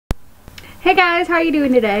Hey guys, how are you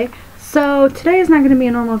doing today? So today is not going to be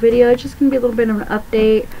a normal video, it's just going to be a little bit of an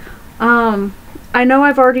update. I know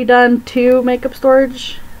I've already done 2 makeup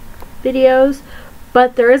storage videos,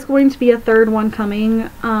 but there is going to be a 3rd one coming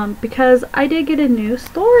because I did get a new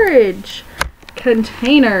storage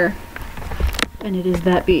container, and it is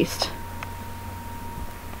that beast.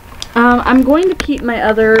 I'm going to keep my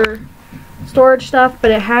other storage stuff, but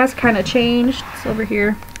it has kind of changed. It's over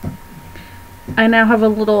here. I now have a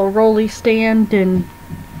little rolly stand and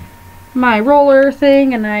my roller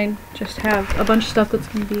thing, and I just have a bunch of stuff that's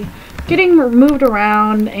going to be getting moved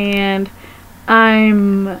around, and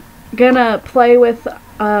I'm gonna play with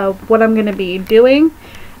what I'm going to be doing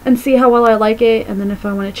and see how well I like it, and then if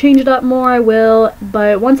I want to change it up more I will.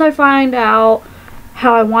 But once I find out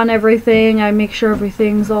how I want everything, I make sure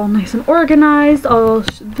everything's all nice and organized, I'll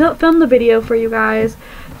film the video for you guys.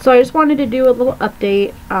 So I just wanted to do a little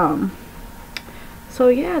update. So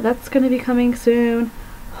yeah, that's going to be coming soon.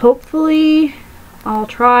 Hopefully I'll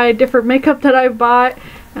try different makeup that I've bought,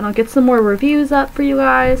 and I'll get some more reviews up for you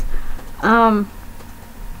guys. I'm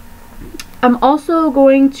also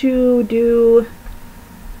going to do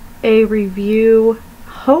a review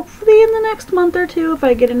hopefully in the next month or 2 if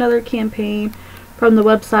I get another campaign from the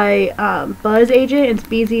website Buzz Agent. It's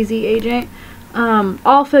BZZ Agent.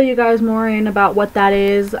 I'll fill you guys more in about what that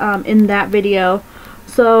is in that video.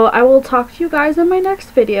 So I will talk to you guys in my next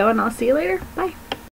video, and I'll see you later. Bye.